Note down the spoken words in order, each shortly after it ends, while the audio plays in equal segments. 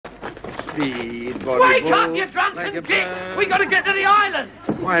speed, Wake up, you drunken git! We got to get to the island!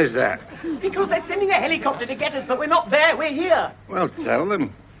 Why is that? Because they're sending a helicopter to get us, but we're not there, we're here. Well, tell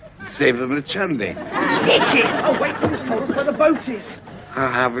them. Save them a chundy. Snitches! Oh, wait till you tell us where the boat is. I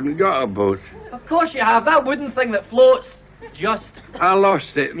haven't got a boat. Of course you have, that wooden thing that floats. Just. I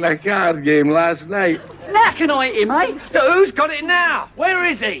lost it in a card game last night. That can I him, eh? Who's got it now? Where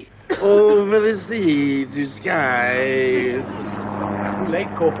is he? Over the sea to skies. Too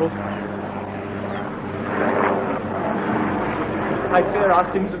late, Corporal. I fear our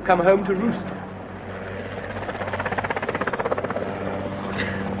Sims have come home to roost.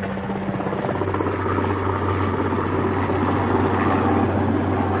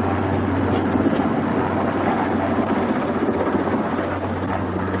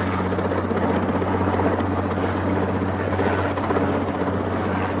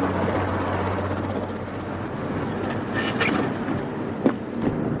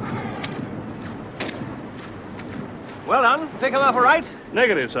 Well done. Pick him up all right?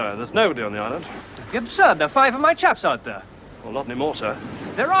 Negative, sir. There's nobody on the island. You're absurd. There are 5 of my chaps out there. Well, not anymore, sir.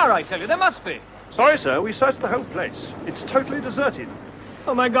 There are, I tell you. There must be. Sorry, sir. We searched the whole place. It's totally deserted.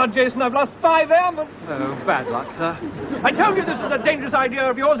 Oh, my God, Jason, I've lost 5 airmen. Oh, bad luck, sir. I told you this was a dangerous idea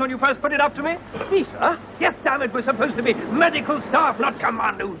of yours when you first put it up to me. Me, sir? Yes, damn it, we're supposed to be medical staff, not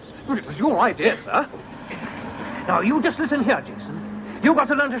commandos. Well, it was your idea, sir. Now, you just listen here, Jason. You've got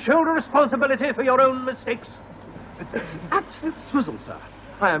to learn to shoulder responsibility for your own mistakes. Absolute swizzle, sir.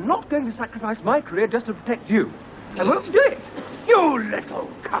 I am not going to sacrifice my career just to protect you. I won't do it. You little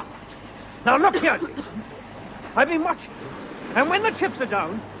coward. Now, look here, Jason. I've been watching you. And when the chips are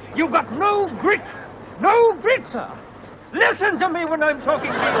down, you've got no grit. No grit, sir. Listen to me when I'm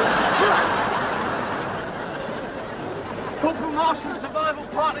talking to you. Corporal Marsh and Survival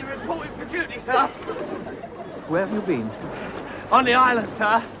Party reporting for duty, sir. Where have you been? On the island,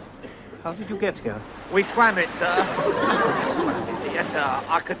 sir. How did you get here? We swam it, sir. Yes, sir.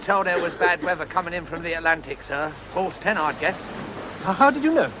 I could tell there was bad weather coming in from the Atlantic, sir. False 10, I'd guess. How did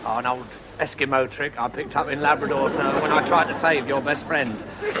you know? Oh, an old Eskimo trick I picked up in Labrador, sir, when I tried to save your best friend.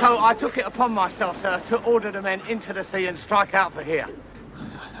 So I took it upon myself, sir, to order the men into the sea and strike out for here.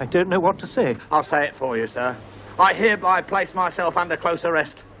 I don't know what to say. I'll say it for you, sir. I hereby place myself under close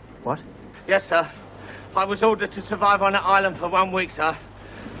arrest. What? Yes, sir. I was ordered to survive on that island for 1 week, sir.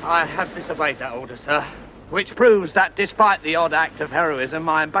 I have disobeyed that order, sir. Which proves that despite the odd act of heroism,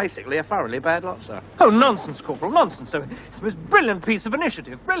 I am basically a thoroughly bad lot, sir. Oh, nonsense, Corporal, nonsense. It's the most brilliant piece of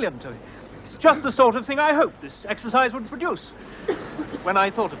initiative. Brilliant. It's just the sort of thing I hoped this exercise would produce. When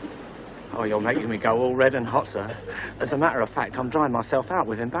I thought of it. Oh, you're making me go all red and hot, sir. As a matter of fact, I'm drying myself out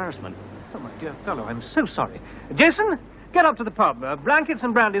with embarrassment. Oh, my dear fellow, I'm so sorry. Jason, get up to the pub. Blankets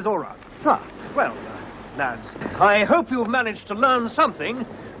and brandy's all right. Ah, well, lads, I hope you've managed to learn something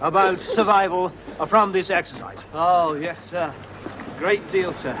about survival from this exercise. Oh, yes, sir. Great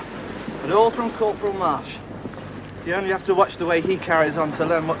deal, sir. But all from Corporal Marsh. You only have to watch the way he carries on to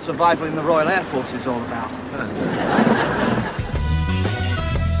learn what survival in the Royal Air Force is all about.